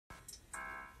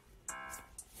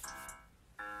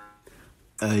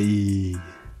Ayy.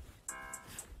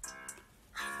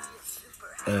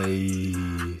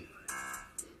 Ayy.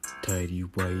 Tidy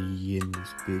whitey in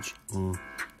this bitch.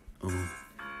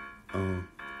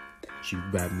 She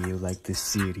rap me like the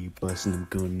city bus, and I'm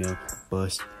gonna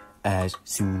bust as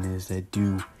soon as I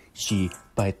do. She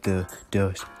bite the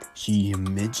dust. She a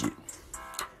midget,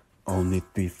 only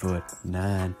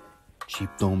 3'9". She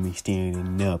blow me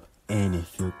standing up, and it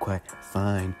feel quite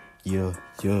fine. Yeah,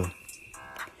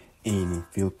 and it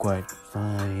feel quite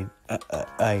fine.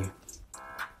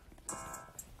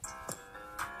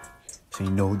 So you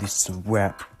know this is a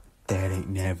rap, that ain't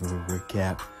never a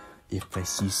cap. If I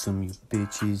see some of you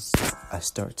bitches, I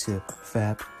start to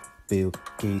fap. Bill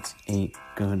Gates ain't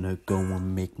gonna go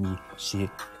and make me shit,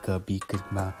 because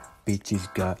my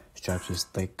bitches got stripes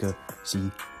just like a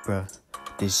zebra.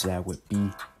 This I would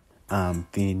be. I'm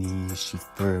Vinny, she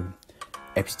firm.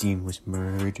 Epstein was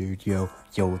murdered, yo,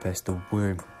 that's the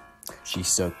word. She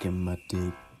sucking my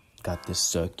dick, got the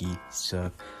sucky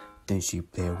suck. Then she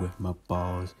play with my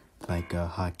balls like a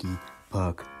hockey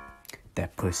puck.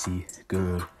 That pussy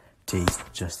good, tastes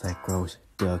just like roast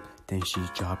duck. Then she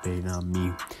drop it on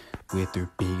me with her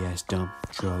big ass dump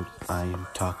truck. I am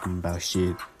talking about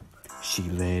shit. She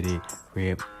let it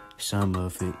rip. Some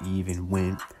of it even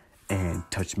went and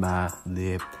touched my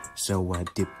lip. So I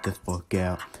dipped the fuck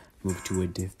out, moved to a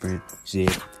different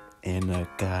zip, and I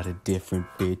got a different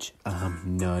bitch.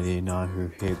 I'm nutting on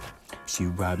her hip. She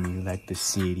ride me like the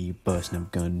city bus, and I'm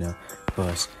gonna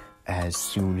bust as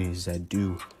soon as I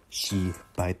do. She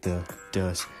bite the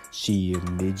dust. She a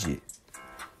midget,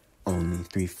 only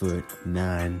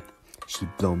 3'9". She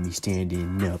blow me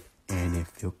standing up, and it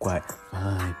feel quite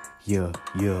fine. Yeah,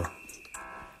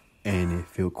 and it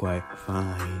feel quite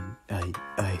fine. Ay.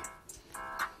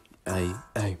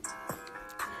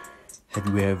 Have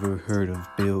you ever heard of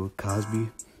Bill Cosby?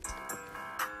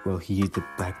 Well, he's the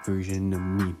black version of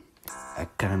me. I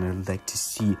kinda like to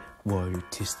see what her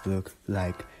tits look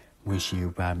like when she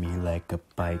ride me like a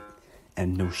bike.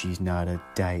 And no, she's not a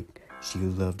dyke. She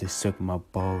loved to suck my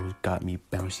balls, got me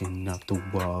bouncing off the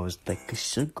walls like a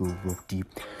sugar rope deep.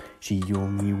 She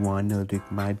only wanna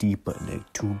lick my deep, but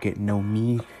like to get know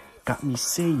me, got me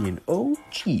saying, oh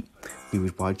gee. We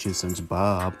was watching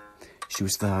SpongeBob. She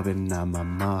was slobbing on my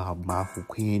mouth, my whole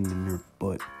hand in her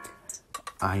butt.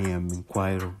 I am in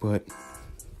quite a rut.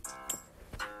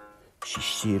 She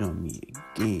shit on me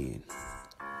again.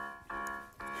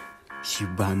 She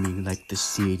ride me like the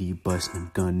city bus, and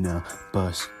I'm gonna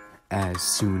bust as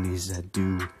soon as I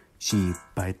do. She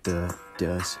bite the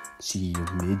dust. She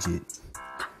a midget,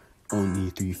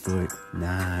 only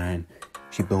 3'9".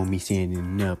 She blow me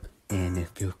standing up, and it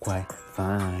feel quite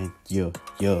fine. Yeah,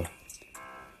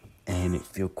 and it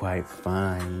feel quite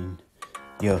fine.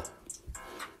 Yeah.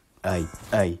 Ay.